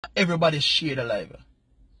Everybody share the live.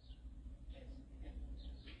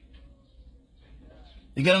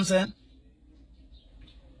 You get what I'm saying?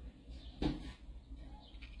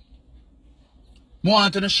 More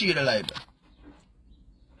want to share the live.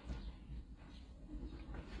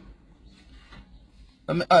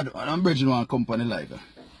 I'm bridging one company live.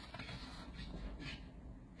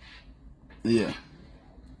 Yeah.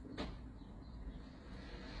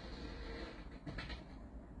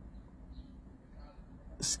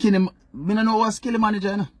 Skilly, me don't know what skilly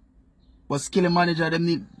manager, you know? But skilly manager, them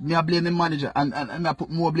need me I blame the manager and I put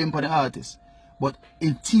more blame for the artist. But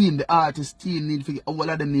in team, the artist team need to get all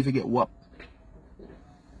of them need to get whopped.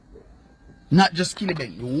 Not just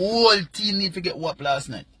skillibeng. The whole team need to get whopped last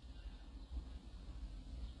night.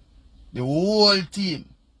 The whole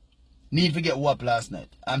team need to get whopped last night.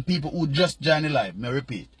 And people who just joined the live, may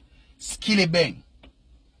repeat, skillibeng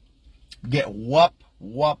get whop,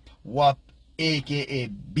 aka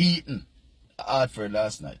beaten at Hartford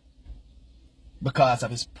last night because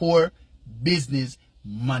of his poor business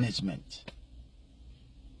management.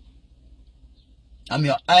 I'm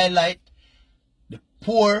going to highlight the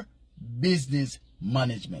poor business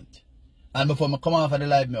management. And before I come off of the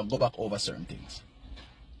live, I'll go back over certain things.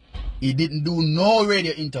 He didn't do no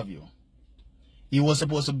radio interview. He was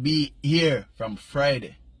supposed to be here from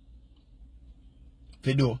Friday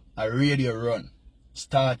to do a radio run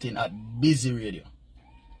starting at Busy Radio.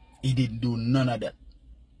 He didn't do none of that.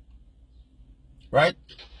 Right?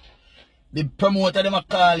 The promoter, them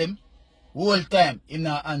call him whole time, he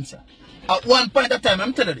not answer. At one point of time, let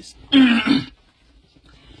me tell you this.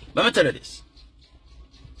 Let me tell you this.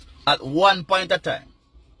 At one point of time,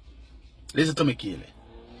 listen to me, Keely.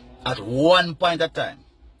 At one point of time,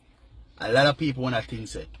 a lot of people when I think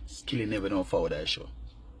say, Skilly never know forward that show.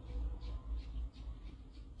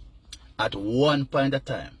 At one point of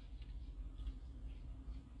time,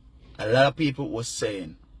 a lot of people was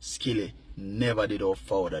saying Skilly never did all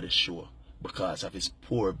forward at the show because of his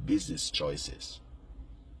poor business choices.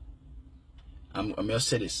 I'm going to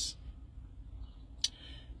say this.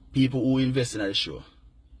 People who invest in the show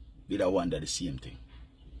did wonder the same thing.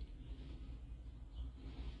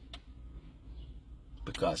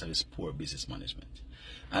 Because of his poor business management.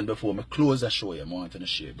 And before I close the show, I want to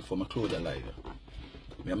share, before I close the live,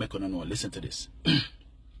 I make you know, listen to this.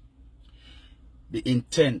 The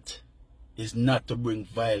intent is not to bring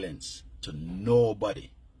violence to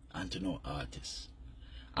nobody and to no artist.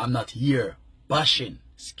 I'm not here bashing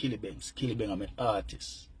Skillibeng. Skillibeng, I'm an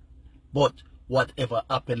artist. But whatever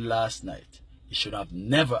happened last night, it should have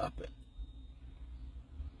never happened.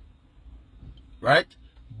 Right?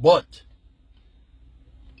 But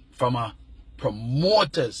from a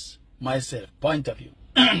promoter's myself point of view,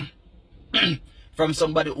 from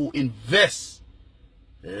somebody who invests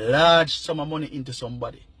large sum of money into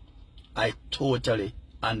somebody, I totally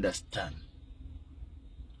understand.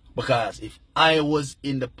 Because if I was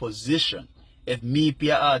in the position, if me pay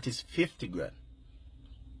an artist 50 grand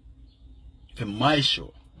for my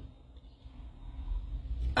show,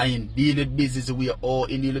 I in deal with business, we are all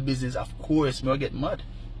in deal with business, of course, me will get mad.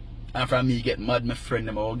 And from me get mad, my friend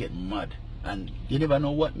them all get mad. And you never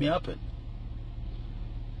know what may happen.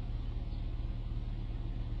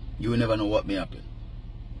 You will never know what may happen.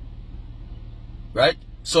 Right?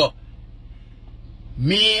 So,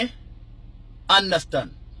 me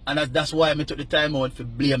understand. And that's why I took the time out to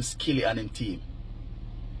blame Skilly and him team.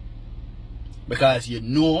 Because you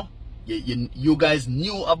know, you guys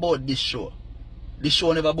knew about this show. This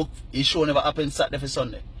show never booked, this show never happened Saturday for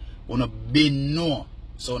Sunday. We not been no,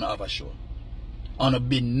 so we not have a show. And not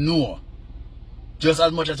been no. Just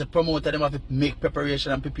as much as a promoter, them have to make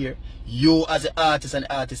preparation and prepare. You as an artist and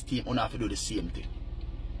the artist team, you have to do the same thing.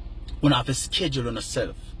 You have to schedule on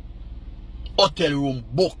yourself. Hotel room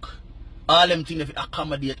book. All them things that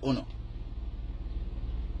accommodate you.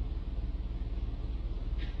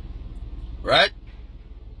 Right?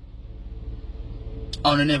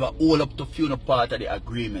 And you never hold up to few part of the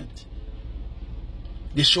agreement.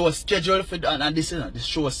 The show is scheduled for, and this is the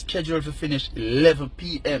show is scheduled to finish 11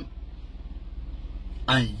 p.m.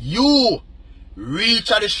 And you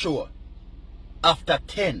reach at the show after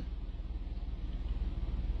 10.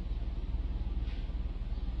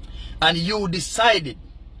 And you decided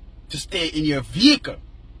to stay in your vehicle.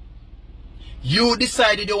 You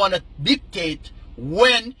decided you want to dictate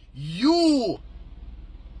when you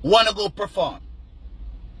want to go perform.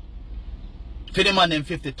 For the man them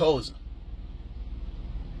 50,000.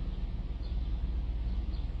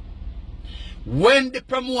 When the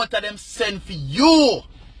promoter them send for you,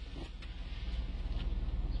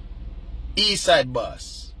 Eastside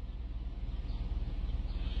Boss,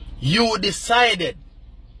 you decided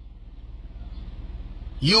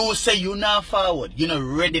You say you not forward. You not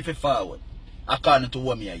ready for forward. According to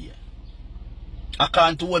what me a year.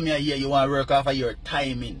 According to what me a year, you want to work off of your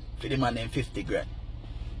timing for the man in 50 grand.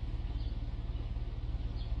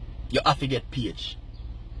 You have to get PH.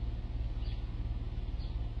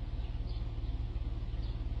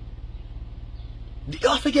 You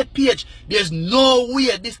have to get PH. There's no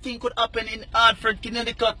way this thing could happen in Hartford,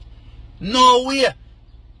 Connecticut. No way.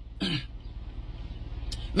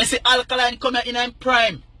 Me say Alkaline come here in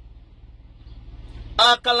prime.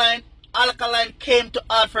 Alkaline came to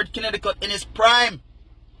Hartford, Connecticut in his prime.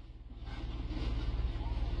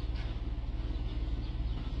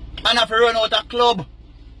 And have run out a club.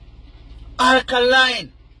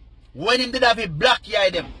 Alkaline. When him did have a black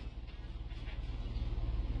eye them.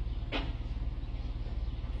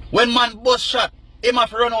 When man bus shot, him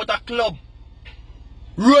have run out a club.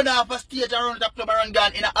 Run off a stage and run out a club and run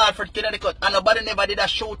gone in a Hartford, Connecticut. And nobody never did a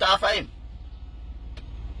shoot off of him.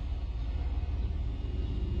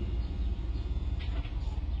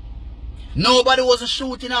 Nobody wasn't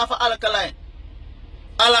shooting off of Alkaline.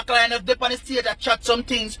 Alkaline have dip on the stage and chat some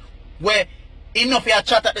things where enough here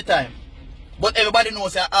chat at the time. But everybody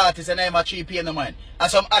knows an artist and I'm a 3 p.m. in the mind.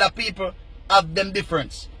 And some other people have them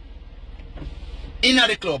difference. In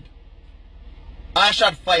the club, and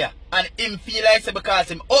shot fire. And him feel like say because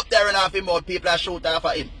him up there and off him out, people are shoot off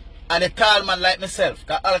of him. And a tall man like myself,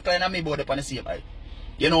 because Alkaline and me both up on the same eye.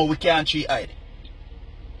 You know, we can't treat hide.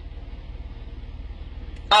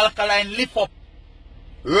 Alkaline lift up,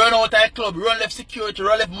 run out of the club, run left security,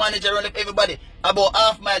 run left manager, run left everybody. About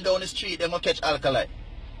half mile down the street, they gonna catch Alkaline.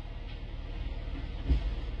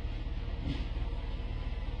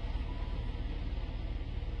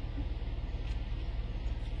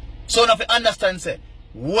 So now if you understand, say,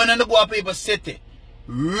 when you go to people's city,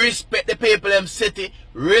 respect the people in city,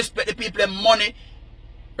 respect the people in money,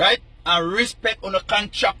 right? And respect on a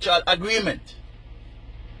contractual agreement.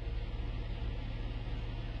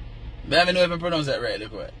 I don't know if I pronounce that right,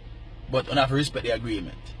 but you have to respect the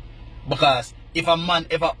agreement. Because if a man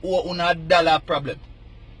ever owe $1 problem,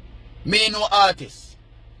 me no artist.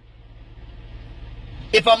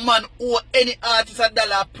 If a man owe any artist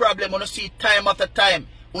 $1 problem, you see time after time,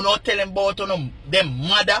 you not tell him about them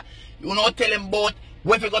mother, you not tell him about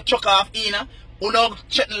when you go chuck off in, you not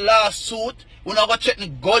check the lawsuit, you not go check the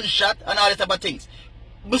gunshot and all these type of things.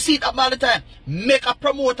 We see it all the time. Make a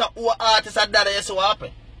promoter owe artist $1, you see what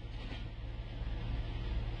happen.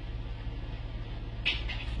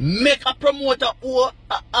 Make a promoter owe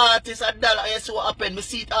an artist $1, you see what happen. We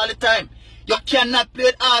see it all the time. You cannot play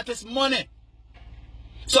with artist money.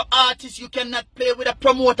 So artists, you cannot play with a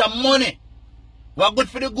promoter money. What good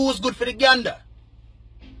for the goose, good for the gander.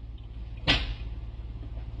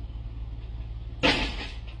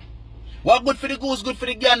 What good for the goose, good for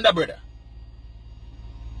the gander, brother.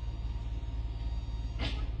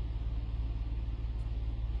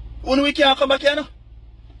 When we can't come back here, no?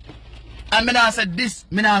 And me not say this,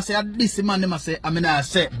 me not say this, man, them say, and me not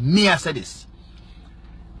say, me I say this.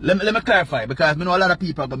 Let me clarify, because me know a lot of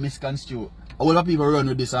people go misconstrue. A lot of people run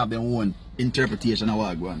with this have their own interpretation of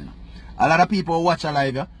what going on, you know. A lot of people watch a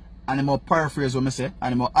live, and they more paraphrase what I say,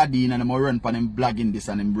 and they more add in, and they more run for them blagging this,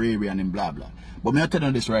 and them bravery, and them blah blah. But me I tell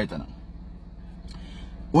you this right now.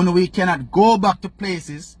 When we cannot go back to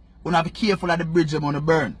places, we have to be careful of the bridge them on the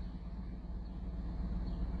burn.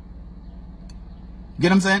 Get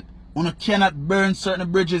what I'm saying? We cannot burn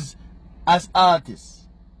certain bridges as artists.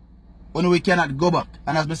 When we cannot go back.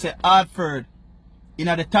 And as I say, Hartford in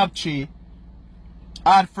the top 3,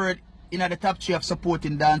 Hartford in the top 3 of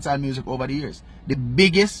supporting dancehall music over the years. The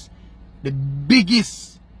biggest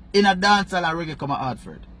in a dancehall and reggae come at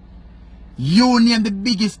Hartford. You name the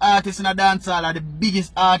biggest artist in a dancehall or the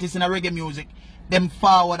biggest artist in a reggae music, them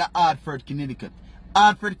forward at Hartford, Connecticut.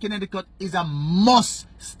 Hartford, Connecticut is a must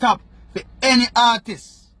stop for any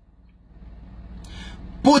artist.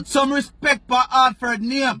 Put some respect for Hartford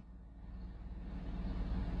name.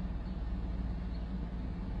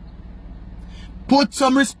 Put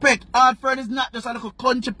some respect. Hartford is not just a little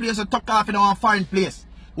country place to tuck off in a foreign place.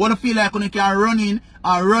 You want to feel like you can run in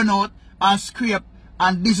and run out and scrape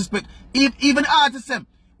and disrespect. Even artists them.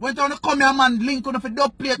 When you come here, man, link on the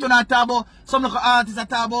dub plate on a table, some local artists at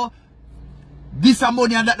table. This and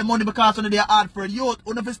money and that the money because of their Hartford youth.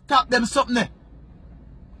 You have to stop them something there.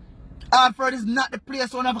 Hartford is not the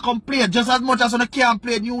place you have to come play just as much as you can't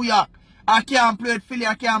play New York. I can't play with Philly,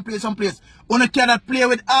 I can't play someplace. You cannot play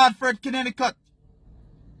with Hartford, Connecticut.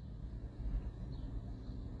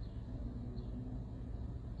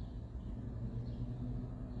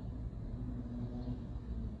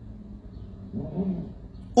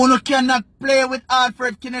 You cannot play with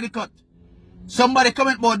Hartford, Connecticut. Somebody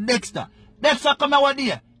comment about Dexter. Dexter come out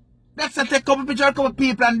there. Dexter take a couple pictures of a couple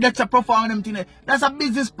people and Dexter perform them thing. That's a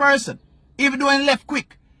business person. Even though he left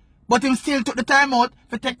quick. But he still took the time out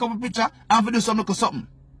to take a couple pictures and to do some look of something.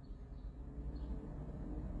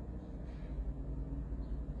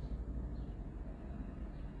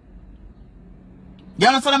 You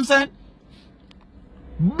understand what I'm saying?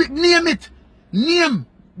 Name it. Name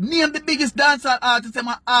the biggest dancehall artists and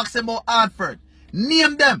ask them about Hartford.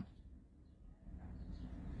 Name them.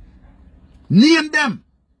 Name them.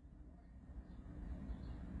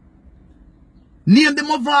 Name the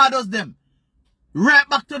Movados them. Right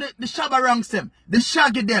back to the Shabarangs them. The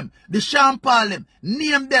Shaggy them. The Champal them.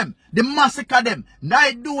 Name them. The Massacre them.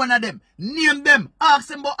 Night Doona them. Name them. Ask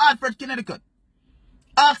them about Hartford, Connecticut.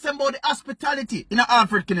 Ask them about the hospitality in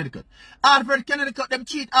Hartford, Connecticut. Hartford, Connecticut, them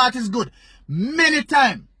cheat artists good. Many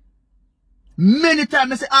times. Many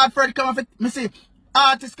times, I say Hartford come for, me say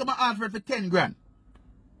artists come to Hartford for 10 grand.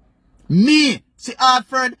 Me, say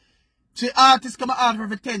Hartford, say artists come to Hartford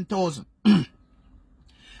for 10,000.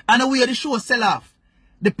 And the way the show sell off,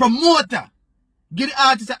 the promoter give the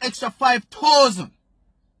artist an extra 5,000.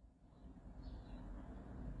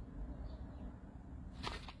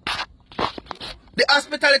 The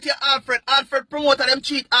hospitality of Hartford promoter them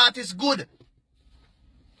cheat artists good.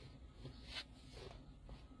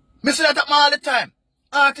 Me say that up all the time.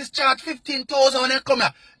 Artists charge 15,000 when they come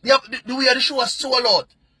here. The way the show is sold out.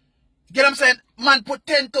 Get what I'm saying? Man put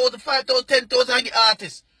 10,000, 5,000, 10,000 and get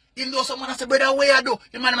artists. Even though someone has said, brother, where I do?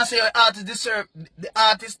 The man must say the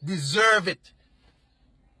artists deserve it.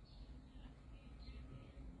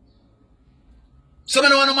 So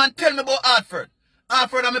when one man tell me about Hartford.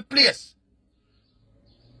 Hartford is my place.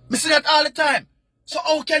 Me say that all the time. So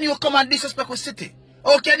how can you come and disrespect the city?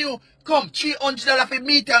 How can you come $300 for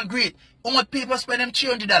meet and greet? How much people spend them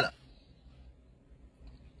 $300?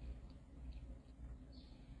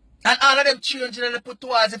 And all of them $300 they put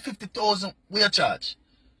towards the 50,000 we charge.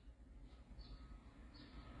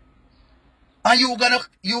 And you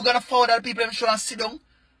gonna forward all the people them show and sit down?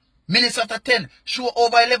 Minutes after 10, show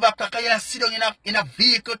over 11 o'clock and you sit down in a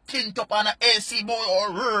vehicle tint up on an AC boy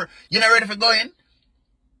or you're not ready for going?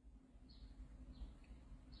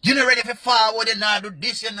 You're not ready for forward, you not do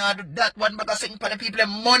this, you not do that one because sitting for the people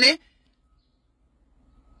them money.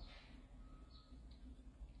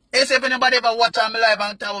 As if anybody ever watch on my live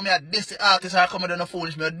and tell me that this the artist are coming down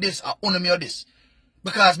foolish me or this or own me or this.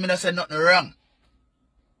 Because me not say nothing wrong.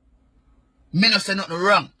 Me not say nothing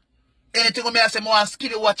wrong. Anything when me I say more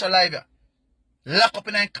skilly watch a live here. Lock up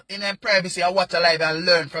in privacy and watch a live and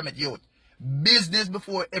learn from it, youth. Business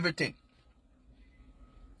before everything.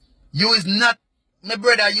 You is not, my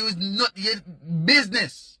brother, you is not your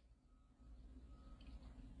business.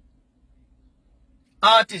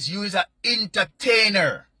 Artist, you is an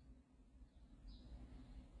entertainer.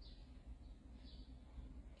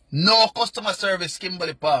 No customer service,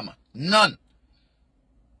 Kimberly Palmer. None.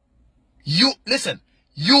 You, listen,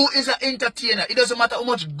 you is an entertainer. It doesn't matter how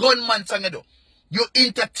much gunman song you do. You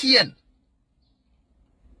entertain.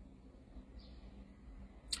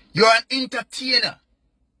 You're an entertainer.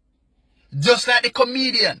 Just like the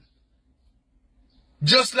comedian.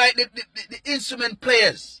 Just like the instrument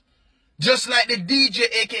players. Just like the DJ,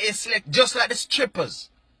 aka Select. Just like the strippers.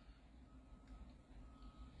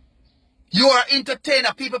 You are an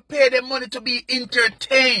entertainer. People pay their money to be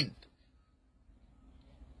entertained.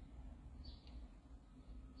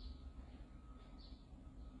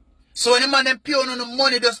 So when the man them pay on the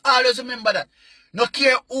money, just always remember that. No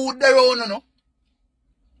care who they're on, no.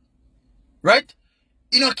 Right?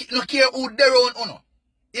 You no care who they're on, no.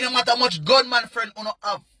 It don't matter how much gunman friend you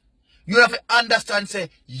have. You have to understand, say,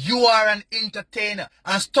 you are an entertainer.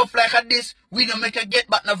 And stuff like this, we don't make you get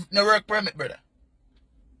back no work permit, brother.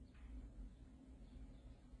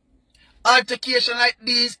 Altercation like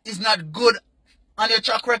this is not good on your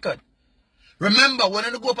track record. Remember, when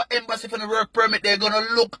you go for embassy for the work permit, they're going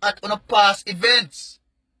to look at on past events.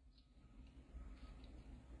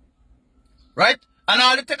 Right? And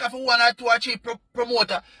all they take off for 1 or 2 or 3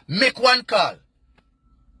 promoter, make one call.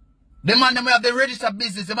 The man that have the registered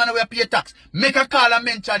business, the man that will pay tax, make a call and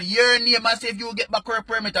mention your name and say if you get back work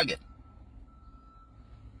permit again.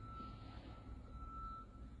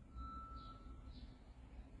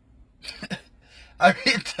 I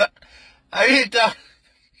read that.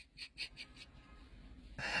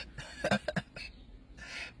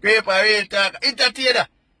 Grape, I real talk. Entertainer.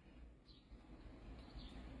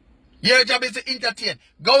 Your job is to entertain.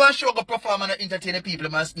 Go and show, go perform and entertain the people.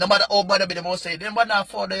 Man. No matter how bad they must say. They must not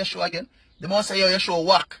afford your show again. They must say your show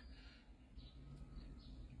whack.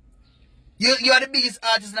 You are the biggest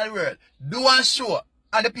artist in the world. Do one show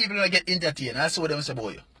And the people don't get entertained. That's what them say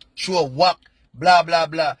about you. Show whack, blah, blah,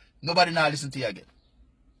 blah. Nobody now listen to you again.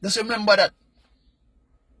 Just remember that.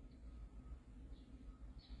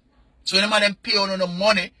 So when the man them pay on the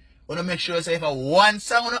money, want to make sure say if I one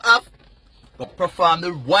song on have, go perform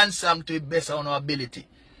the one song to the best of our ability.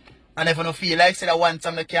 And if I don't feel like say that one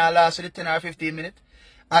song that can't last for the 10 or 15 minutes,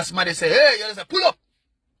 and somebody say, hey, you just say, pull up.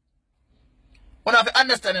 You have to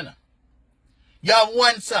understand, you know? You have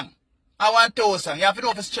one song, I want two song. You have to know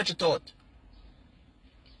how to stretch it out.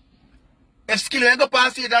 If skill you go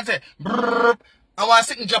past it and say, brrrr, I want to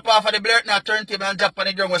sit and drop off of the blurt now turntable and drop on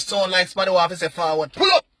the ground with sound like somebody want to say forward.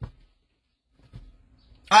 Pull up!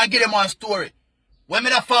 And give them one story. When me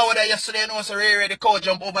that forward there yesterday, you know, so Ray the cow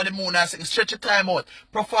jump over the moon and sit and stretch your time out.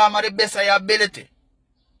 Perform at the best of your ability.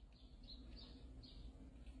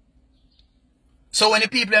 So when the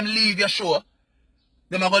people them leave your show,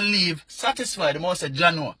 them are going to leave satisfied. They must say,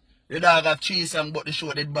 Jano, the dog have 3 songs but the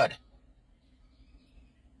show did bad.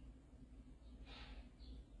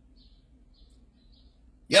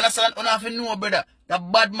 You understand? You have to know, brother. That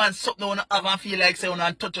bad man something you have and feel like say you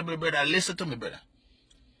untouchable, brother. Listen to me, brother.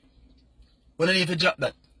 You don't need to drop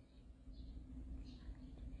that.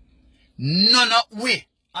 None of we.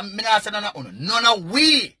 I'm not saying none of we. None of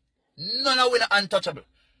we. None of we are untouchable.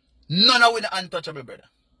 None of we are untouchable, brother.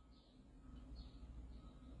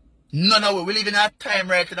 None of we. We live in a time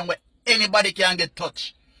right now where anybody can get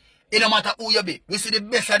touched. It don't matter who you be. We see the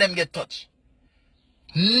best of them get touched.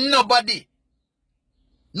 Nobody.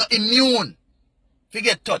 Not immune if you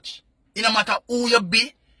get touched. It no matter who you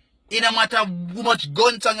be, it no matter how much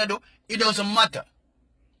guns you do, it doesn't matter.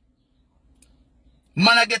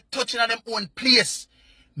 Man I get touched in them own place.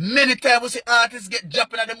 Many times we see artists get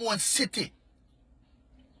dropped in them own city.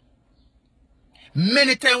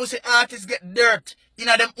 Many times we see artists get dirt in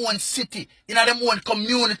them own city, in them own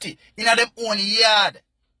community, in them own yard.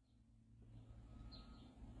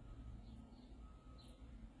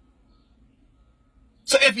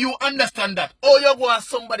 So if you understand that, oh, you go to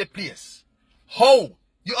somebody place, how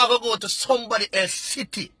you are going to go to somebody else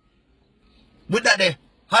city with that the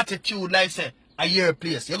attitude like say a year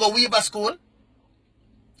place. You go Weaver School?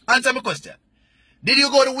 Answer my question. Did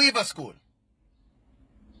you go to Weaver School?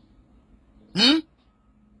 Did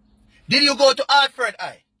you go to Hartford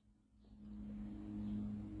High?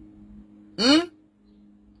 You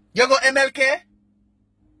go MLK?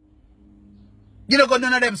 You don't go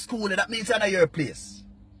none of them school, that means you're not your place.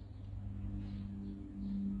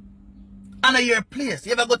 And your place.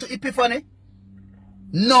 You ever go to Epiphany?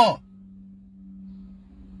 No.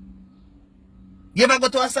 You ever go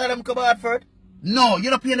to Asylum Club Hartford? No. You're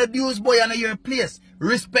not paying the dues, boy, and your place.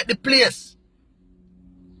 Respect the place.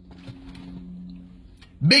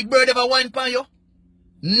 Big Bird ever wine pan you?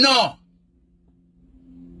 No.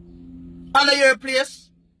 And your place?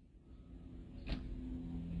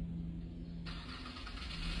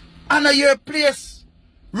 And your place.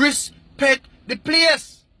 Respect the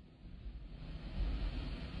place.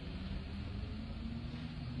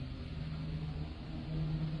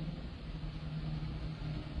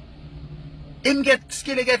 Him get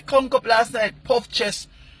skilly get conk up last night, puff chest,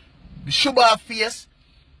 sugar face,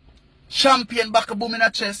 champion back a boom in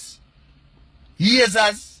a chest,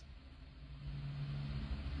 yeezers,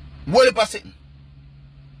 wall pa sitting.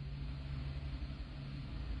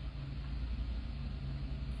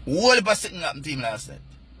 Wall pa sitting up team last night.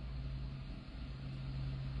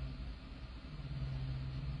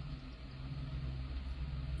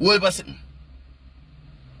 Wall pa sitting.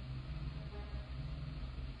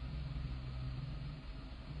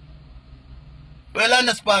 Well, on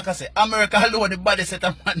the spark, I say, America alone, the body set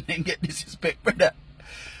a man and get disrespect, brother.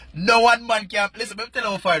 No one man can. Listen, let me tell you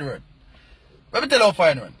how fine run. Let me tell you how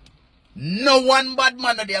fine run. No one bad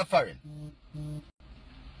man are there foreign.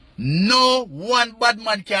 No one bad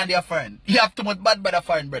man can there foreign. You have too much bad brother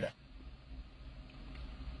foreign, brother.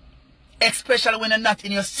 Especially when you're not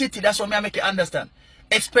in your city. That's what I make you understand.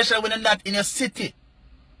 Especially when you're not in your city.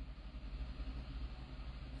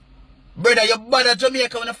 Brother, you bother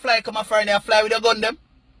Jamaica when you fly come a foreign and fly with your gun them?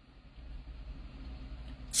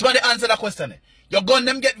 Somebody answer that question. Your gun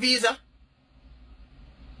them get visa?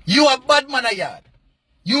 You a bad man a yard.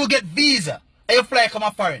 You get visa and you fly come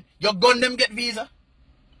a foreign. Your gun them get visa?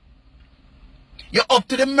 You're up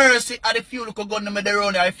to the mercy of the few local gun them with their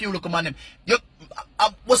own or the few local man them. You,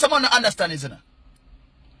 what someone not understand is, you know?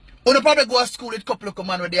 You probably go to school with a couple of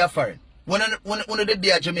man with their foreign. When you did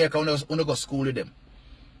there Jamaica, when you go to school with them.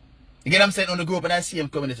 You get what I'm saying? On the group and I see them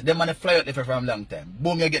community. Them man fly out there for a long time.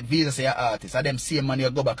 Boom, you get visa say you're artist. And them same man you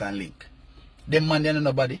go back and link. Them man they are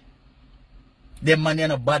nobody. Them man they are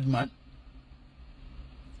no bad man.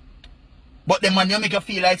 But the man you make you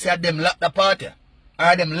feel like say them lock the party.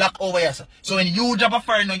 Or them lock over here. So when you drop a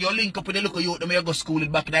foreigner, you link up with the local youth, them you go school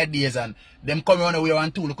it back in the days and them come around the way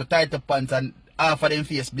and two look tight up pants and half of them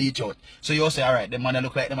face bleach out. So you say, alright, them man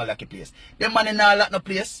look like them a lucky place. Them man not lock no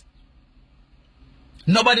place.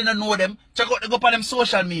 Nobody don't know them. Check out, they go on them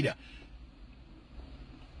social media.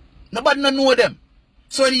 Nobody don't know them.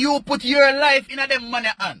 So when you put your life in a them man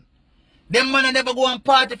hand, them man never go and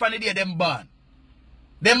party from the day them born.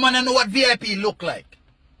 Them man know what VIP look like.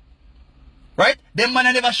 Right? Them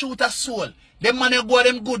man never shoot a soul. Them man go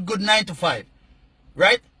them good 9 to 5.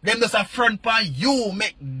 Right? Them just a front pan you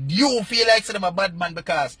make you feel like them a bad man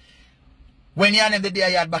because when you and them the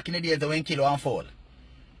day yard back in the days they went kill and fall.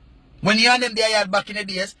 When you and them the yard back in the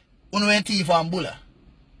days, you went thief and bulla.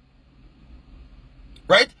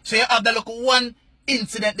 Right? So you have the look one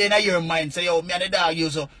incident in your mind. Say, yo, me and the dog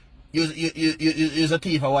use a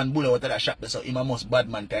thief and one bulla out of that shop. So him a most bad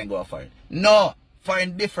man can go for it. No,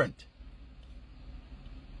 foreign different.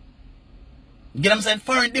 You get what I'm saying?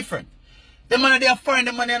 Foreign different. The man they are foreign,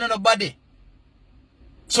 the money are not nobody.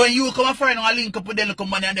 So when you come a foreign and link up with them look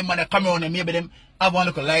money and them man come around and maybe them have one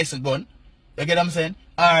little license gun. You get what I'm saying?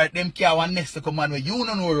 Or them carry one next to come man where you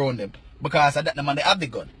don't know around them. Because of that the man they have the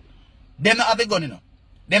gun. Them not have the gun, you know.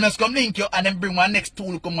 Them just come link you and then bring one next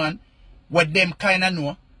tool come man what them kinda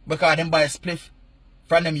know because them buy a spliff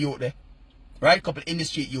from them youth there. Right? Couple in the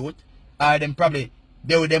street youth. Or them probably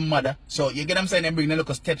they with them mother. So you get what I'm saying? Them bring the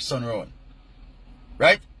little stepson around.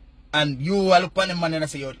 Right? And you look on them man and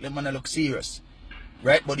say, yo, them man look serious.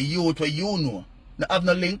 Right? But the youth where you know, they have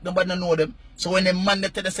no link, nobody don't know them. So when the man they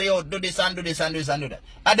tell them say, yo, do this and do this and do this and do that.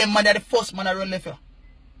 And them man are the first man around left here.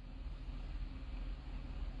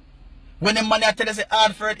 When the man they tell them say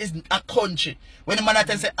Hartford is a country. When the man they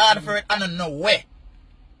tell them say Hartford, I don't know where.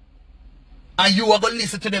 And you are going to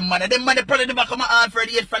listen to them man. Them man they probably never come to Hartford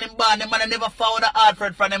yet from them barn. Them man they never found the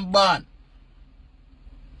Hartford from them barn.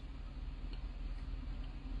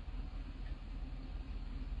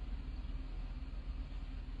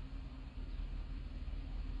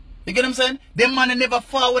 You get what I'm saying? Them man never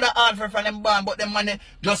forward a Hartford from them barn, but them man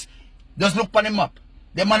just look on the map.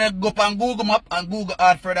 Them man go up on Google map and Google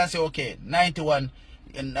Hartford and say, okay, 95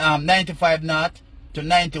 north to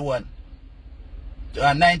 91.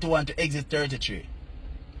 91 to exit 33.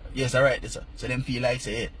 Yes, alright, sir. So them feel like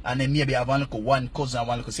say, and then maybe have one cousin and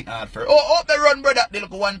one look sing Hartford. Oh, they run, brother. They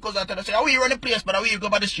look one cousin and tell us, say, how we run the place, but how we go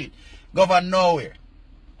by the street? Go for nowhere.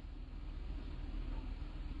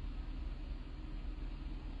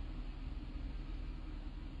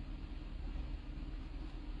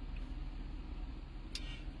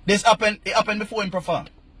 This happened, it happened before him perform.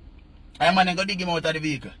 I man go dig him out of the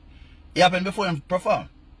vehicle. It happened before him perform.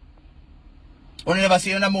 You never see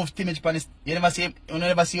him move timid on the you never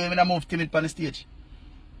see him move timid on the stage.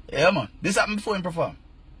 Yeah man. This happened before him perform.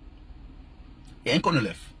 He ain't gonna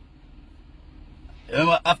left.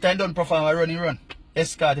 Remember, after I done perform, I run.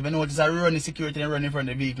 Escort, if I notice I run the security and run in front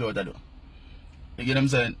of the vehicle out of the door. You get what I'm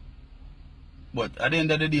saying? But at the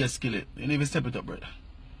end of the day, skill it. You need to step it up, brother.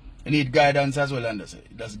 You need guidance as well, and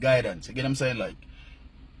that's guidance. You get what I'm saying? Like,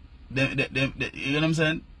 you get what I'm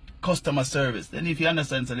saying? Customer service. Then if you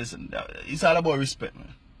understand, so listen, it's all about respect,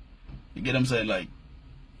 man. You get what I'm saying? Like,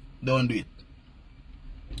 don't do it.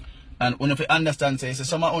 And when if you understand, say, so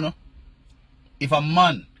some of if a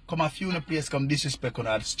man come a few in a place come disrespect on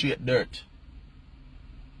that straight dirt.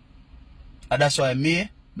 And that's why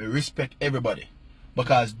me respect everybody.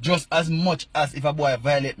 Because just as much as if a boy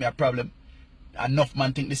violate me a problem, enough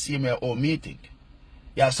man think the same way or me think.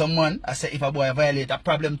 You have someone, I say if a boy violate a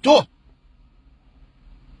problem too.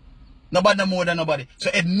 Nobody no more than nobody. So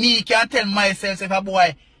if me can tell myself if a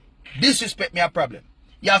boy disrespect me a problem,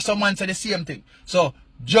 you have someone say the same thing. So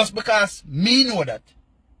just because me know that,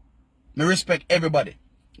 me respect everybody.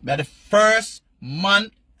 Me the first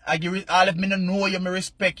man, I give it all if me don't know you, me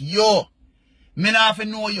respect you. Me not have to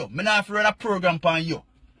know you. Me not have to run a program on you.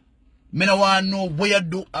 Me no want to know what you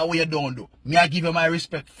do or what you don't do. Me I give you my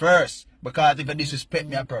respect first. Because if you disrespect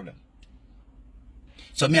me a problem.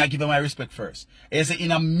 So me I give you my respect first. You see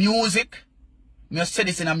in a music, me say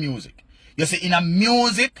this in a music. You see in a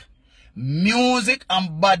music, music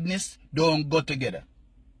and badness don't go together.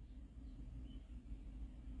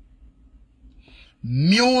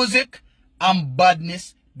 Music and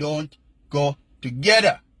badness don't go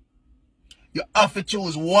together. You have to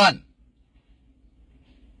choose one.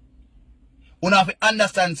 You have to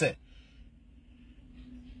understand, say,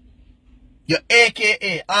 your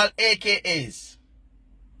AKA, all AKAs,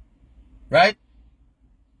 right?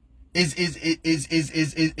 Is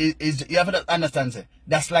you have to understand, say,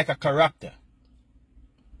 that's like a character.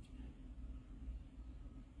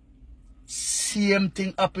 Same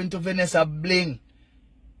thing happened to Vanessa Bling.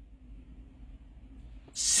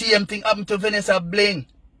 Same thing happened to Vanessa Bling.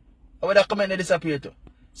 I would have come and disappear to.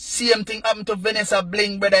 Same thing happened to Vanessa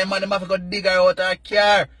Bling, brother. Man, them have to dig her out of her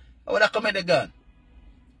car. I would have come in the gun.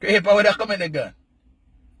 Creep, I would have come in the gun.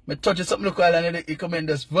 Me touch something local and it come and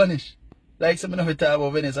just vanish. Like something of it talk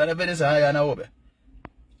about Vanessa. And Vanessa higher and over.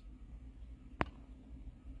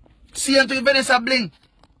 Same thing Vanessa Bling.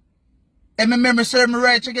 And my memory serve me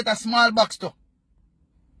right, she get a small box too.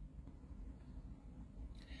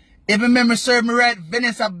 If my memory serve me right,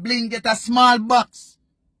 Vanessa Bling get a small box.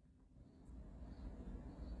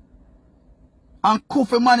 And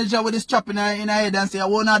Kofi manager with his strap in her head and say, I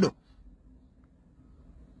wanna do.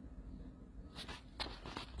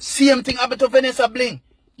 Same thing happen to Vanessa Bling.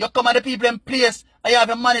 You come at the people in place, and you have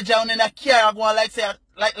a manager in a car going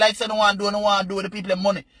like say no one do with the people in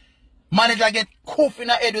money. Manager get cuff in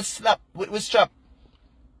her head with strap.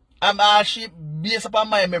 She based upon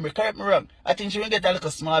my memory, correct me wrong. I think she will get a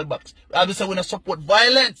little small box. I will say when you support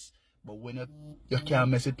violence, but when you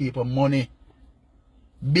can't mess with people money,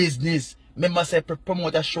 business. Remember say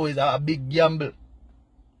promote a show is a big gamble.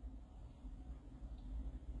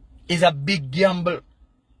 It's a big gamble.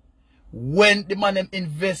 When the man them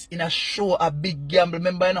invest in a show, a big gamble.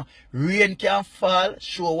 Remember, you know, rain can fall,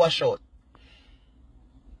 show wash out.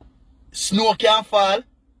 Snow can fall,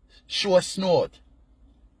 show snow out.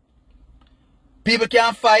 People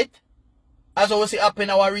can fight, as we see happen in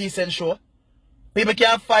our recent show. People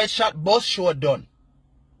can fight, shot, bus, show done.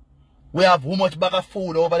 We have how much bag of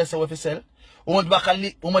food over there so we sell. How much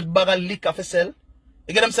bag of liquor for sell.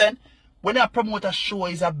 You get what I'm saying? When you promote a show,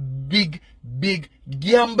 it's a big, big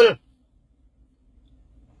gamble.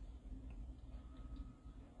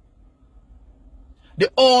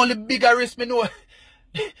 The only bigger risk me know,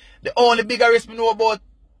 the only bigger risk me know about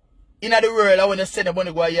in the world, I want to send the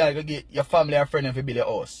money go here, go get your family and friend and build your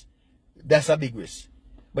house. That's a big risk.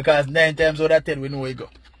 Because 9 times out of 10 we know where you go.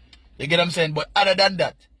 You get what I'm saying? But other than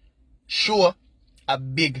that, show a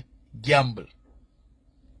big gamble.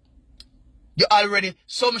 You already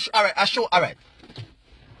alright, I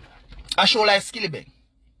show like skillibeng.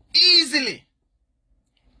 Easily.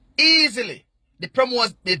 The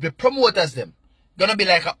promoters them gonna be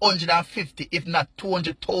like 150 if not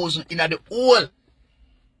 200,000 in the whole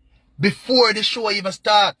before the show even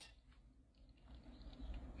start.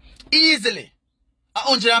 Easily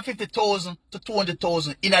 150,000 to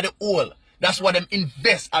 200,000 in the whole. That's what them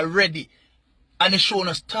invest already. And the show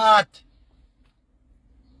no start.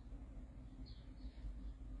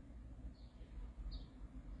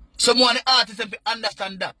 Someone, the artist,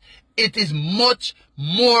 understand that. It is much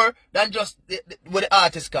more than just what the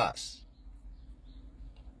artist costs.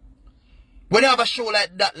 When you have a show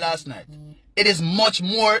like that last night, it is much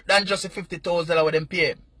more than just the $50,000 with them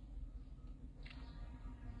pay.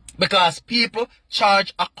 Because people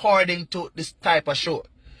charge according to this type of show.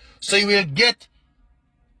 So you will do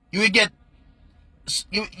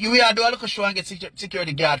a local show and get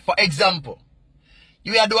security guard. For example,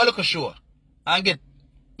 you will do a local show and get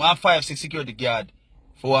 156 security guard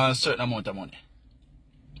for a certain amount of money.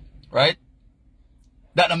 Right?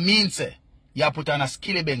 That means you put on a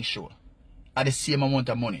skillibeng show at the same amount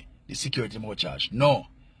of money, the security more charge. No.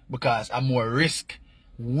 Because I'm more risk,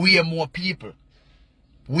 way more people,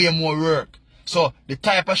 way more work. So the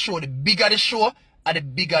type of show, the bigger the show, and the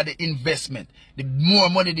bigger the investment. The more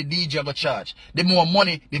money the DJ go charge. The more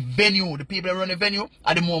money the venue, the people that run the venue,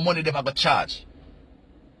 and the more money they go charge.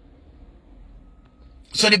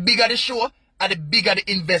 So the bigger the show, and the bigger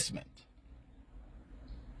the investment.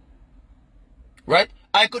 Right?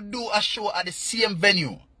 I could do a show at the same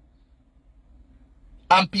venue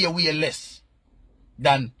and pay way less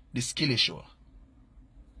than the skilly show.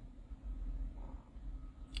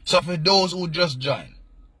 So for those who just join,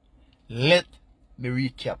 let me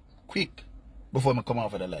recap quick before I come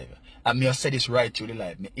out of the live. And me I say this right to the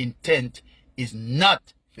live. My intent is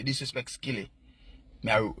not for disrespect skilly.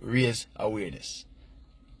 May I raise awareness.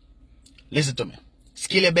 Listen to me.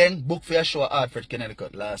 Skillibeng book for a show at Hartford,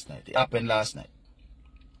 Connecticut last night. It happened last night.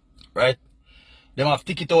 Right? Them have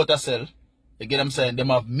ticket out to sell. You get what I'm saying? Them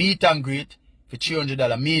have meet and greet for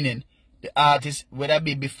 $300, meaning the artist, whether it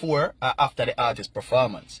be before or after the artist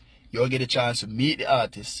performance, you'll get a chance to meet the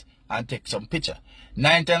artist and take some picture.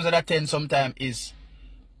 9 times out of 10 sometimes is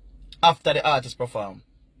after the artist perform,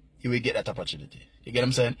 you will get that opportunity. You get what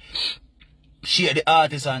I'm saying? Share the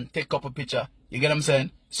artist and take a couple picture. You get what I'm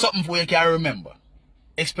saying? Something for you can remember.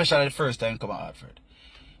 Especially the first time you come to Hartford.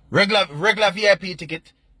 Regular VIP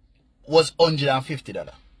ticket was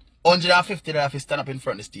 $150. $150 if you stand up in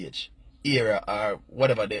front of the stage. Era or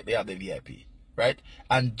whatever they have the VIP. right?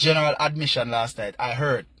 And general admission last night, I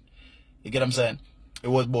heard, you get what I'm saying? It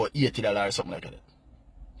was about $80 or something like that.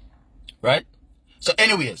 Right? So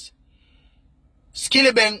anyways,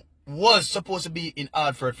 Skillibeng was supposed to be in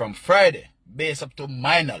Hartford from Friday, based up to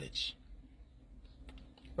my knowledge.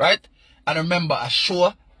 Right? And remember, a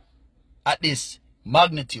show at this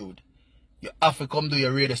magnitude, you have to come to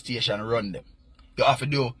your radio station and run them. You have to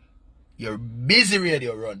do your busy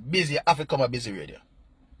radio run. Busy, you have to come a busy radio.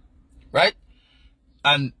 Right?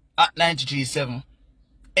 And at 93.7,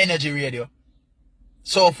 energy radio,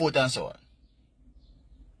 so forth and so on.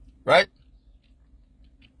 Right?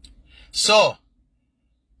 So,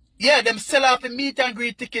 yeah, them sell off the meet and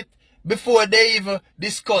greet ticket before they even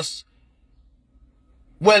discuss.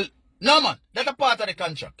 Well, no man, that's a part of the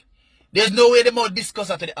contract. There's no way they more discuss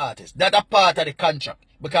that to the artist. That's a part of the contract.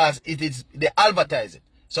 Because it is, they advertise it.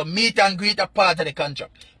 So meet and greet a part of the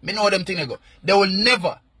contract. Me know them thing they go. They will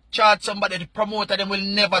never charge somebody, the promoter, them will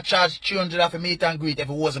never charge $300 for meet and greet if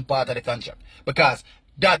it wasn't part of the contract. Because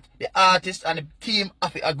that, the artist and the team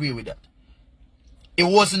have to agree with that. It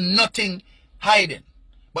wasn't nothing hiding.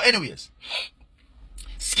 But anyways,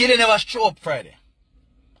 Skilly never show up Friday.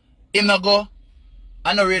 Him not go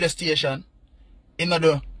on a radio station. Him not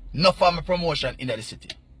do no form of promotion in the city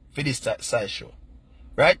for this side show.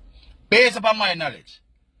 Right? Based upon my knowledge,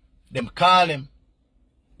 them call him,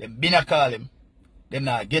 them been a call him, them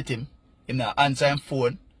not get him not answer him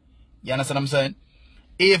phone. You understand what I'm saying?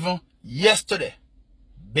 Even yesterday,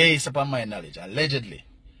 based upon my knowledge, allegedly,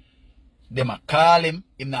 them a call him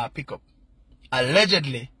not pick up.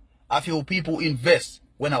 Allegedly, a few people invest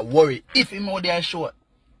when I worry if him out there show.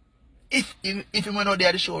 If him out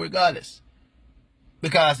there the show regardless.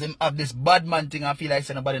 Because them have this bad man thing and feel like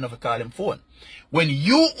nobody enough to call him phone. When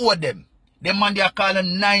you owe them man they are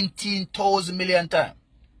calling 19,000 million times.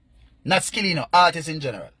 Not Skilly, no, artists in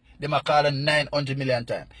general. Them are calling 900 million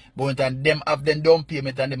times. But when them have them down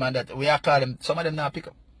payment and demand that we are calling, some of them not pick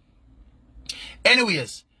up.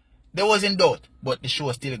 Anyways, there was in doubt, but the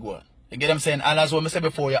show still going. You get what I'm saying? And as what I said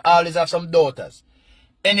before, you always have some daughters.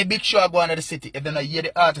 Any big show going to the city, if they not hear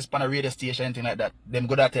the artist on a radio station, anything like that, them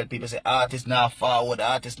go to tell people, say, artist not forward,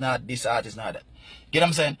 artist not this, artist not that. Get what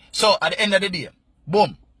I'm saying? So, at the end of the day,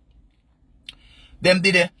 boom. Them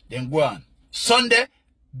did it, then go on. Sunday,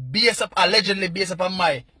 allegedly based up on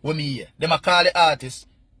my, what me hear. Them a call the artist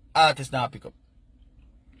now pick up.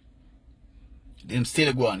 Them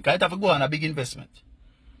still go on. Because it have to go on a big investment.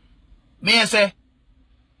 Me say,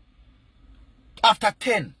 after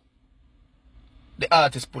 10, the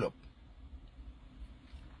artist pull up.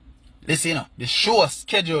 Listen, you know, the show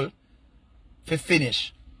schedule for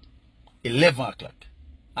finish 11 o'clock.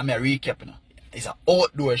 I'm a recap, you know. It's an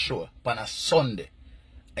outdoor show on a Sunday.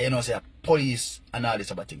 And you know, say police and all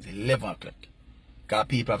these other things. 11 o'clock. Because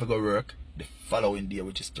people have to go work the following day,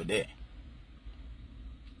 which is today.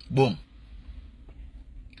 Boom.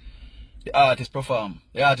 The artist perform.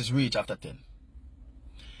 The artist reach after 10.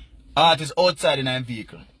 Artist outside in a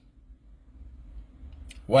vehicle.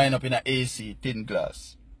 Wind up in a AC, thin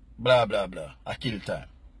glass. Blah, blah, blah. A kill time.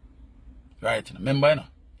 Right? Remember, you know?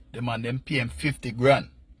 The man them pay him 50 grand.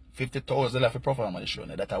 $50,000 for perform on the show.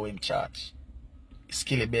 Now, that's how him charge.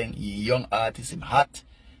 Skillibeng, he young artist, him hot.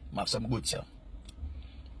 Him have some good song.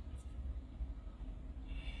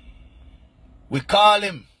 We call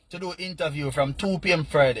him to do interview from 2 p.m.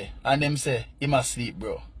 Friday. And them say, him asleep,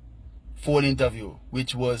 bro. Phone interview,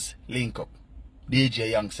 which was link up.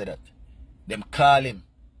 DJ Young said that. Them call him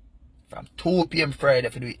from 2 p.m. Friday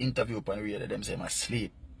for the interview upon the radio. Them say him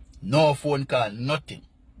asleep. No phone call, nothing.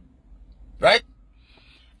 Right?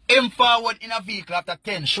 Him forward in a vehicle after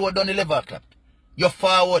 10, show done 11 o'clock. You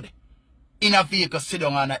forward in a vehicle, sit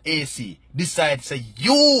down on an AC, decide, say,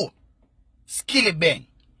 you, Skillibeng,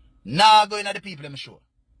 now going at the people in the show.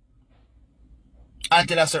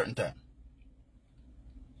 Until a certain time.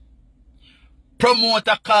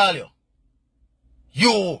 Promoter call you.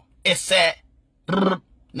 You, essay,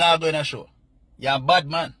 now going to show. You're a bad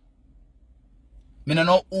man. I don't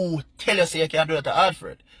know who tell you say you can't do that to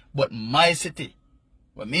Hartford. But my city,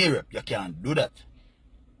 where me rep, you can't do that.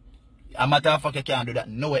 A matter of fact, you can't do that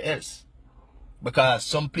nowhere else. Because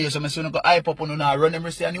some place when I see you go hype up and now run them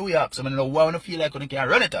in New York. So I don't know why I feel like you can't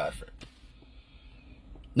run it to Hartford.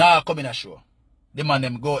 Now I come in a show. The man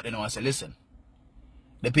them go out there and say, listen.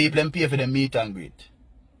 The people them pay for the meet and greet.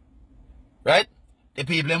 Right? The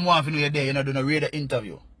people them want to know you're there, you're not doing a radio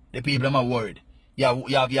interview. The people them are worried. You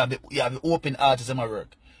have the open artists in my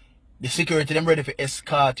work. The security them ready for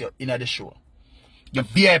escort you in the show. Your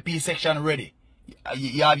VIP section ready.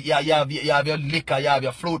 You have your liquor, you have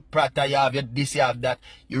your float platter, you have your this, you have that.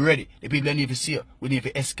 You ready. The people need to see you. We need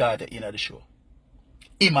to escort you in the show.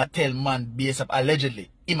 Him a tell man based up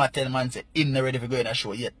allegedly. Him a tell man say him not ready to go in a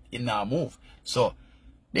show yet. Him now move. So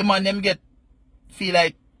the man them feel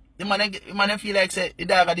like them feel like say the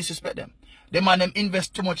dog a disrespect them. The man them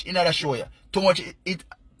invest too much in other show ya. Too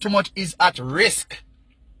much is at risk.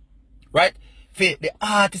 Right? The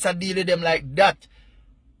artists are dealing with them like that.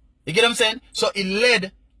 You get what I'm saying? So it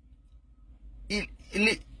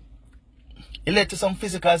led to some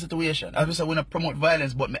physical situation. As we say, we don't promote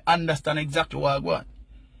violence, but me understand exactly what I want.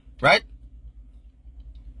 Right?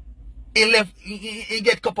 He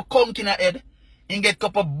get couple conk in the head. He get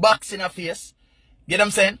couple box in the face. Get what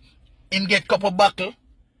I'm saying? He get couple buckle.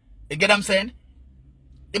 You get what I'm saying?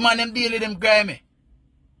 The man them deal with them grimy.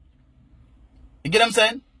 You get what I'm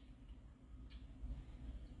saying?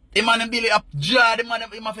 The man them deal with up jaw. The man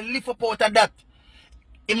them have to lift up out of that.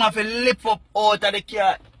 He have to lift up out of the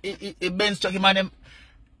car. He bench truck. The man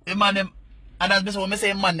them. And that's when I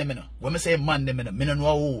say man them, you know. When I say man them, you know, I don't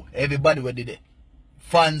know who. Everybody who did it.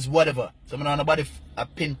 Fans, whatever. So I don't know nobody a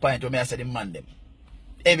pinpoint when I say the man them.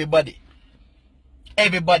 Everybody.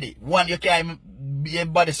 One, you can't be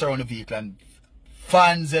everybody surround the vehicle, and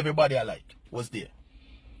fans, everybody alike was there.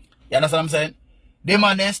 You understand what I'm saying? The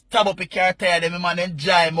man then stab up a car tire, the man then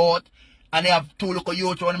drive out, and they have two local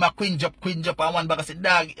youth on them a quinge up, and one back. I said,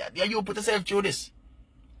 dog, you put yourself through this.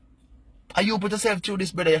 Are you put yourself through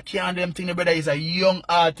this, brother? You can't do them thing, brother. He's a young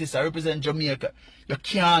artist. I represent Jamaica. You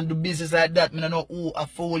can't do business like that. I don't know who I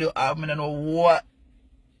fool you. I don't know what.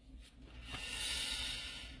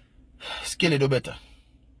 Skilly do better.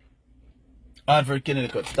 Hartford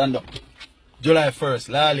Connecticut, stand up. July 1st,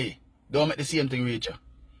 Lally. Don't make the same thing reach you.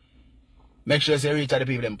 Make sure you reach the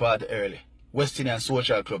people in party early. West Indian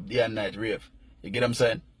Social Club, day and night rave. You get what I'm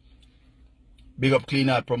saying? Big up Clean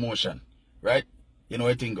Out Promotion. Right? You know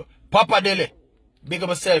what I think go. Papa Dele, big up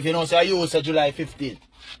yourself, you know, so I use July 15th.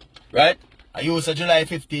 Right? I use July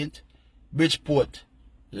 15th. Bridgeport.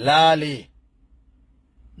 Lally.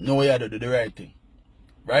 No, you have to do the right thing.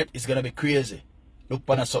 Right? It's gonna be crazy. Look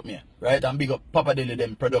upon us up here. Right? And big up Papa Dele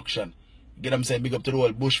them production. You get what I'm saying? Big up to the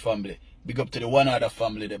whole Bush family. Big up to the One Other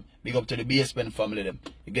family them. Big up to the BSPN family them.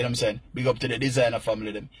 You get what I'm saying? Big up to the designer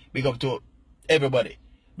family them. Big up to everybody.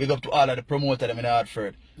 Big up to all of the promoters them in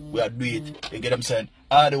Hartford. We are do it. You get what I'm saying?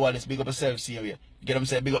 All the ones, big up yourself, see you. You get what I'm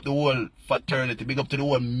saying? Big up the whole fraternity. Big up to the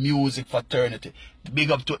whole music fraternity. Big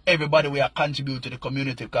up to everybody we are contribute to the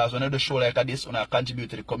community. Because when I do show like this, when I contribute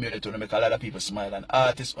to the community, when I make a lot of people smile. And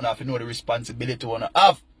artists, when I have to know the responsibility when I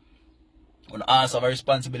have. When I have a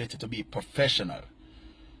responsibility to be professional.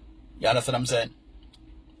 You understand what I'm saying?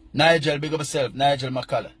 Nigel, big up yourself. Nigel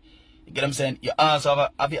McCullough. You get what I'm saying? You also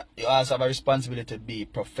have a responsibility to be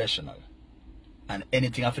professional. And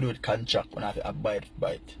anything I have to do with contract, when I have to abide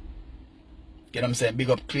by it. Get what I'm saying? Big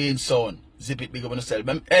up Clean Sound. Zip it, big up on yourself.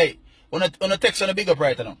 Hey, on a text on a big up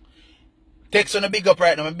right now. Text on a big up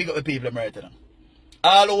right now. Big up the people right now.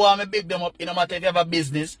 All who want me big them up, no matter if you have a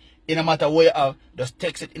business, no matter where you are, just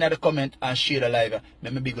text it in the comment and share the live.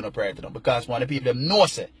 Let me big up right now. Because one of the people them know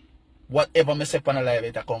say, whatever I say on the live,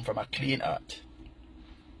 it come from a clean heart.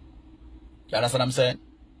 You understand what I'm saying?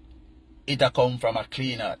 It come from a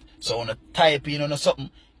clean heart. So when you type in on something,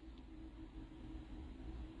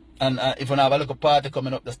 and if you have a little party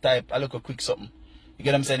coming up, just type a little quick something. You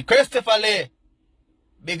get what I'm saying? Christopher Lee,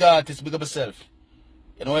 big artist, big up yourself.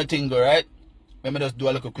 You know what I think, right? Let me just do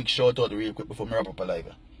a little quick shout out real quick before I wrap up a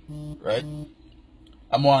live. Right?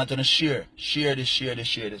 I'm wanting to share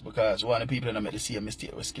this, because one of the people that make the same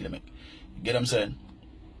mistake with skillibeng. You get what I'm saying?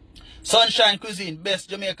 Sunshine Cuisine, best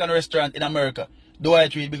Jamaican restaurant in America. Do I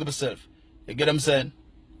treat, big up yourself. You get what I'm saying?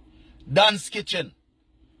 Dan's Kitchen,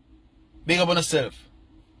 big up on yourself.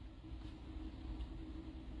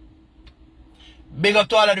 Big up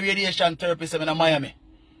to all of the radiation therapists in Miami.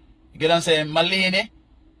 You get what I'm saying? Malini,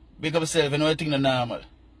 big up yourself. You know everything is normal.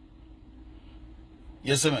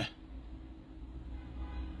 You see me?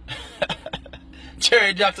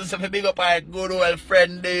 Cherry Jackson said, big up our good old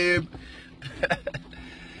friend, Dave.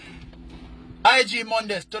 IG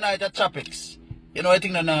Mondays, tonight at Tropics. You know, I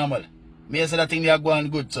think that's normal. Me say that thing they are going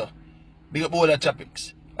good, so. Big up all the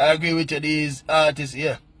Tropics. I agree with you, these artists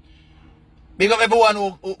here. Big up everyone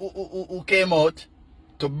who came out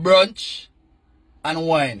to brunch and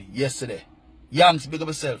wine yesterday. Yanks, big up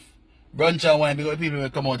yourself. Brunch and wine, big up people who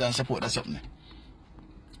come out and support us something.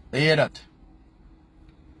 You hear that?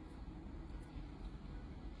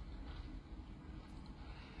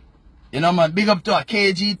 You know, man, big up to a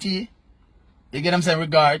KGT. You get them saying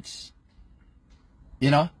regards.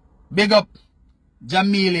 You know? Big up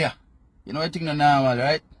Jamelia. You know, I think that's normal,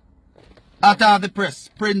 right? At all the press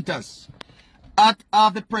printers. At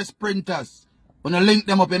all the press printers. When you link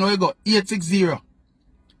them up, you know you go 860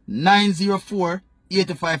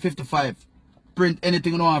 904-8555. Print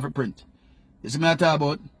anything you don't have to print. You see me I talk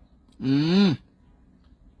about?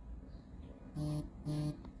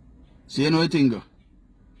 See you know the thing go.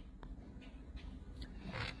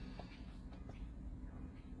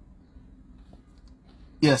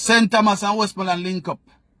 Yeah, St. Thomas and Westmoreland link up.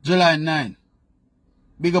 July 9.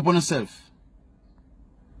 Big up on yourself.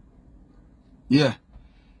 Yeah.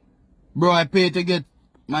 Bro, I paid to get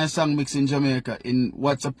my song mixed in Jamaica in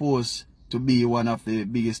what's supposed to be one of the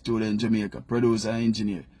biggest studios in Jamaica. Producer and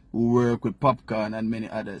engineer who work with Popcorn and many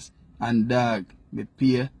others. And dog, me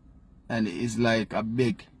pay. And it's like a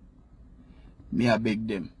big. Me a beg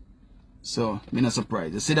them. So, me not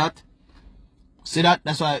surprised. You see that? See that?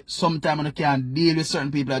 That's why sometimes you can't deal with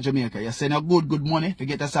certain people at Jamaica. You send a good money to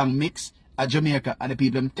get a song mix at Jamaica and the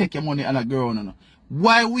people them take your money and a girl on.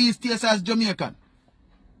 Why we stay as Jamaican?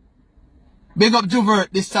 Big up Juvert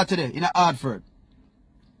this Saturday in Hartford.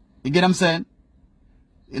 You get what I'm saying?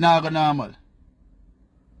 In our normal.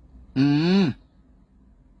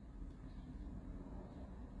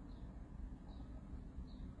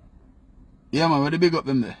 Yeah man, where the big up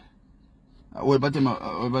them there? What about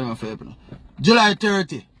my favorite? July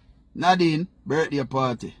 30, Nadine birthday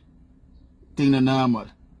party. Thing the normal.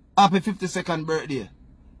 Happy 52nd birthday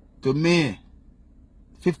to May.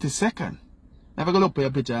 52nd. Never go look at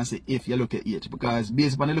your picture and say if you look at age. Because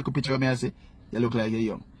based upon the look at picture of me, I say you look like you're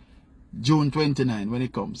young. June 29 when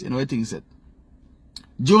it comes. You know what thing said.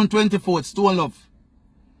 June 24th, Stone Love.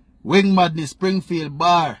 Wing Madness, Springfield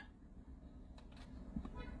Bar.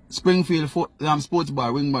 Springfield Sports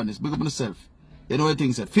Bar, Wing Madness. Big up on yourself. You know what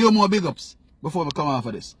thing said. Few more big ups before we come off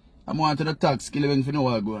of this. I'm on to the tag, skillibeng for no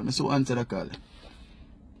while ago. I'm so answer the call.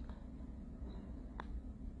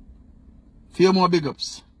 Few more big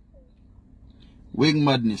ups. Wing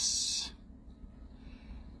Madness.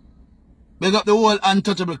 Big up the whole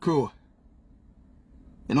Untouchable crew.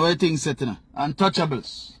 You know what thing said, you know?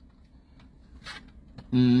 Untouchables.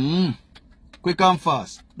 Quick and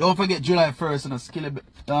fast. Don't forget July 1st and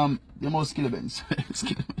skillibeng. The most skillibengs.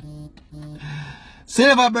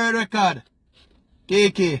 Silverbird record.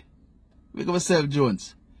 KK. Wake up yourself,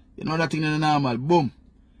 Jones. You know that thing in the normal. Boom.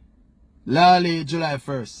 Lally, July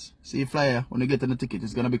 1st. See flyer when you get on the ticket.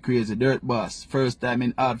 It's gonna be crazy. Dirt Boss. First time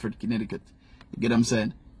in Hartford, Connecticut. You get what I'm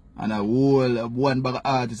saying? And a whole one bag of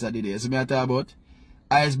artists I did it. You see me I talk about?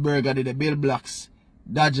 Iceberg I did it. Bill Blacks.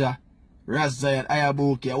 Dodger. Ras Zion.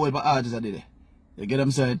 Ayabuki. A whole bag of artists I did it. You get what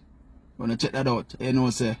I'm saying? Wanna check that out. You know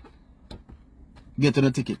say. Get on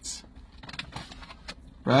the tickets.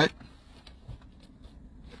 Right?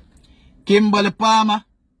 Kimberly Palmer.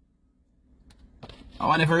 I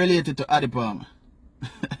want to relate it to Addy Palmer.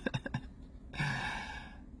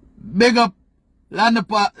 Big up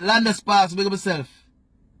Lander Sparks, big up yourself.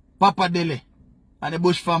 Papa Dele and the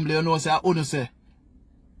Bush family, you know say I wanna say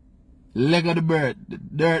Leg of the Bird, the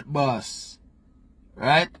Dirt Boss.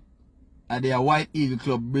 Right? And they are White Eagle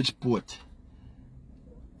Club, Bridgeport.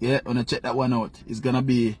 Yeah, wanna check that one out. It's gonna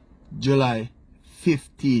be July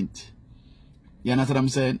 15th. You understand what I'm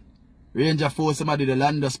saying? Ranger Force, somebody did the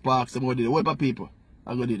Lander Sparks, somebody did the Welper people.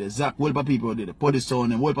 I go did it. Zach Welper people did it. Put the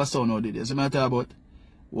sound and Welper sound did it. So I talk about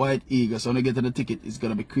White Eagle. So when I get to the ticket, it's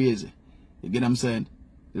gonna be crazy. You get what I'm saying?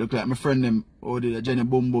 It look like my friend them who did it, Jenny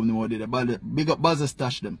Boom Boom them who did it. Big up Buzzer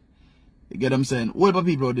Stash them. You get what I'm saying? Welper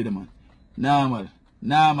people who did it, man. Normal.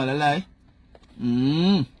 Normal, I lie.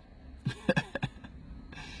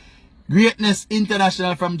 Greatness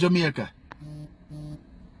International from Jamaica.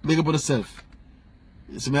 Big up on yourself.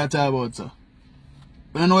 You see me I talk about, sir.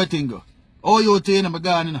 But I know what thing go. Oh, you think I'm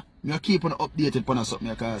gone, you know. Me keep on updated on something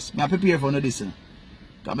because I prepare for this, you know.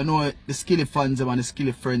 Because I know the skilly fans and the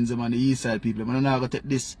skilly friends and the east side people. I don't know how to take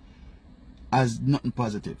this as nothing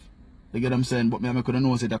positive. You get what I'm saying? But I couldn't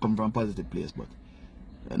know say that come from a positive place. But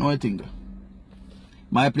I know what thing go.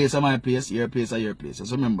 My place are my place, your place are your place.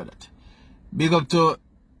 Just remember that. Big up to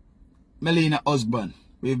Melina husband.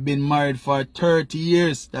 We've been married for 30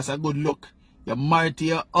 years. That's a good look. You're married to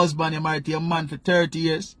your husband, you're married to your man for 30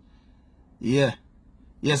 years. Yeah.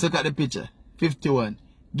 Yes, look at the picture. 51.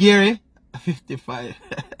 Gary, 55.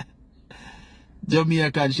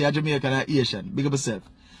 Jamaican, she a Jamaican and Asian. Big up yourself.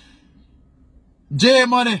 J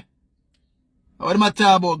Money. What am I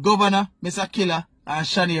talking about? Governor, Mr. Killer, and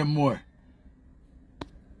Shania Moore.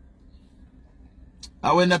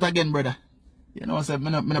 I win that again, brother. You know what I'm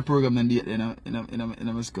saying? I'm not program and date in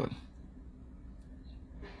my school.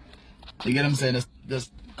 You get what I'm saying?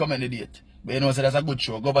 Just come in the date. But you know what I'm saying? That's a good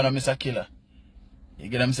show. Governor, Mr. Killer. You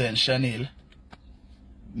get what I'm saying? Chanel.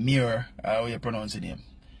 Mirror. How you pronounce the name?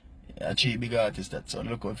 A cheap big artist that. So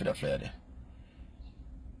look out for that flyer there.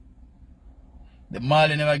 The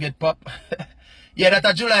Marley never get pop. Yeah, that's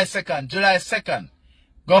a July 2nd. July 2nd.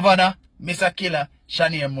 Governor, Mr. Killer,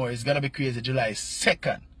 Shania Moore. It's gonna be crazy. July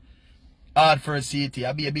 2nd. Hartford City.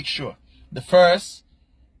 I'll be a big show. The first,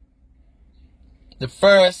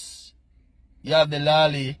 you have the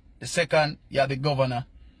Lally. The second, you have the Governor,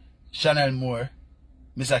 Chanel Moore,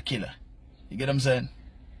 Mr. Killer. You get what I'm saying?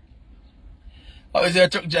 How is your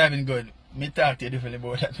truck driving good? Me talk to you differently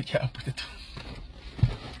about that. Me can't put it on.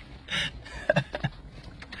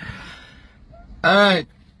 Alright.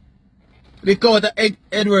 Dakota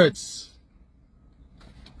Edwards.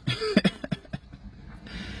 You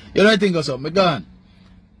know what I think of something?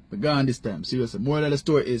 Me gone this time. Seriously. Moral of the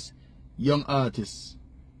story is young artists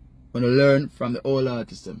want to learn from the old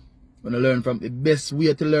artists. Want to learn from the best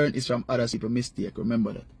way to learn is from other people's mistake.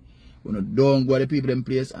 Remember that. Want to don't go to the people in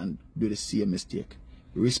place and do the same mistake.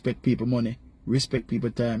 Respect people money. Respect people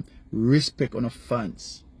time. Respect on the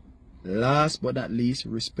fans. Last but not least,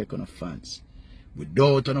 respect on the fans.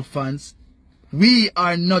 Without on the fans, we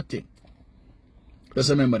are nothing. Just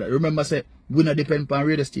remember that. Remember, say, we not depend on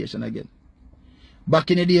radio station again. Back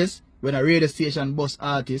in the days, when a radio station bus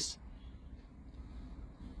artists,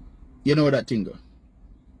 you know that thing go.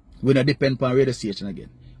 We not depend on radio station again.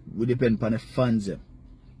 We depend on the fans them.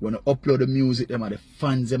 When you upload the music, them and the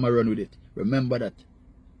fans them run with it. Remember that.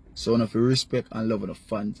 So enough respect and love of the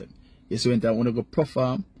fans them. You see when I want to go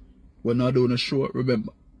perform, when I do a show,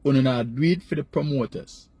 remember, we not do it for the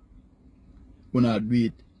promoters. We not do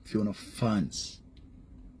it for the fans.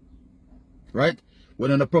 Right?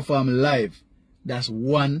 When I perform live, that's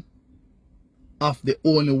one of the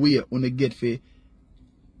only way we get for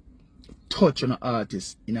touch on an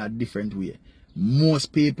artist in a different way.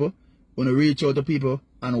 Most people want to reach out to people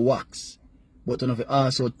and wax, but we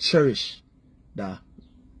also cherish the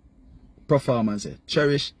performance,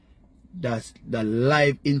 cherish the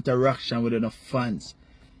live interaction with the fans.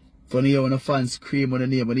 For you when the fans scream on the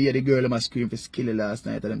name, when you hear the girl that scream for Skilly last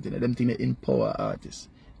night, them things they empower artists.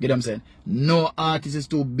 Get what I'm saying? No artist is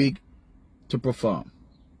too big to perform.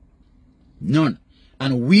 None.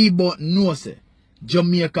 And we both know, say,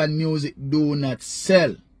 Jamaican music do not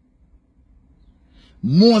sell.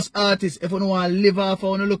 Most artists, if you don't want to live off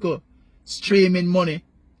of look streaming money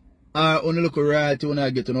or on look royalty when I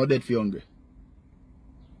get to know dead for hungry.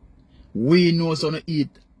 We know so to eat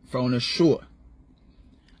from the show.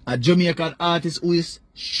 A Jamaican artist who is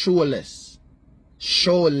showless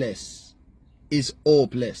is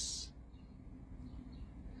hopeless.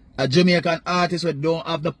 A Jamaican artist who don't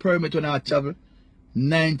have the permit when I travel,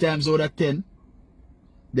 9 times out of 10,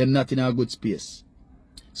 they're not in a good space.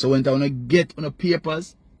 So when I want to get on the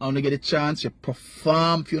papers, I want to get a chance to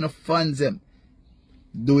perform for your fans them.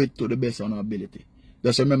 Do it to the best of our ability.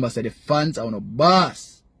 Just remember, say the fans are on a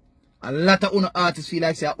boss. A lot of artists feel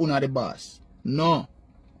like say are the boss. No.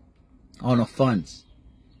 On fans.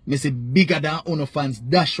 Me say bigger than fans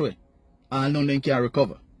dash way. And none of them can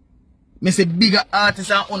recover. Me say bigger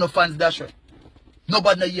artists and fans dash way.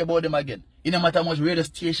 Nobody know hear about them again. It no matter how much radio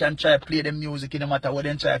station try to play them music, it no matter what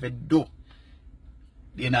they try to do.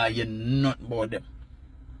 They not hear nothing about them.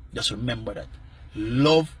 Just remember that.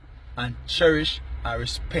 Love and cherish and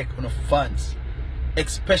respect on the fans.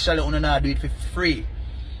 Especially when you not do it for free.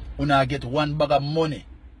 When you get one bag of money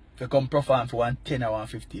to come perform for 1 10 or 1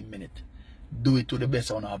 15 minutes. Do it to the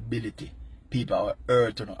best of our ability. People are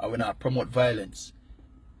hurt, you know, and we not promote violence.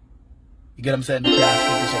 You get what I'm saying? You can't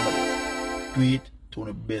speak to somebody. Do it to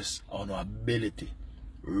the best of our ability.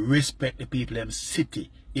 Respect the people in the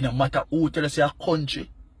city. It no matter who tell us a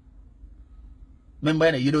country.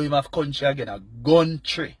 Remember, you don't even have country again, a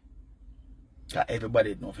country. Because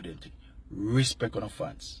everybody know for them thing. Respect on the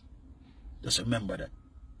fans. Just remember that.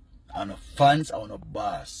 And the fans are on the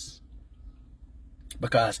boss.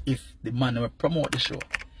 Because if the man will promote the show,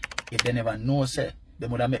 if they never know, say, they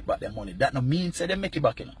would have make back their money. That no means say they make it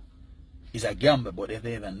back, you know. It's a gamble, but if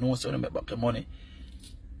they even know, so they make back the money,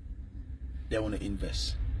 they want to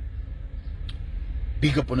invest.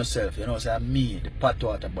 Big up on yourself, you know, say me, the Pat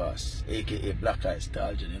Water Boss, aka Black Eye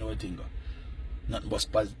Stallion, you know what I think? Nothing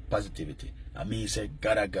but positivity. And me say,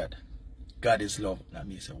 God a God. God is love. And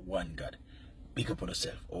me say, one God. Big up on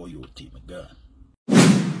yourself, all your team, God.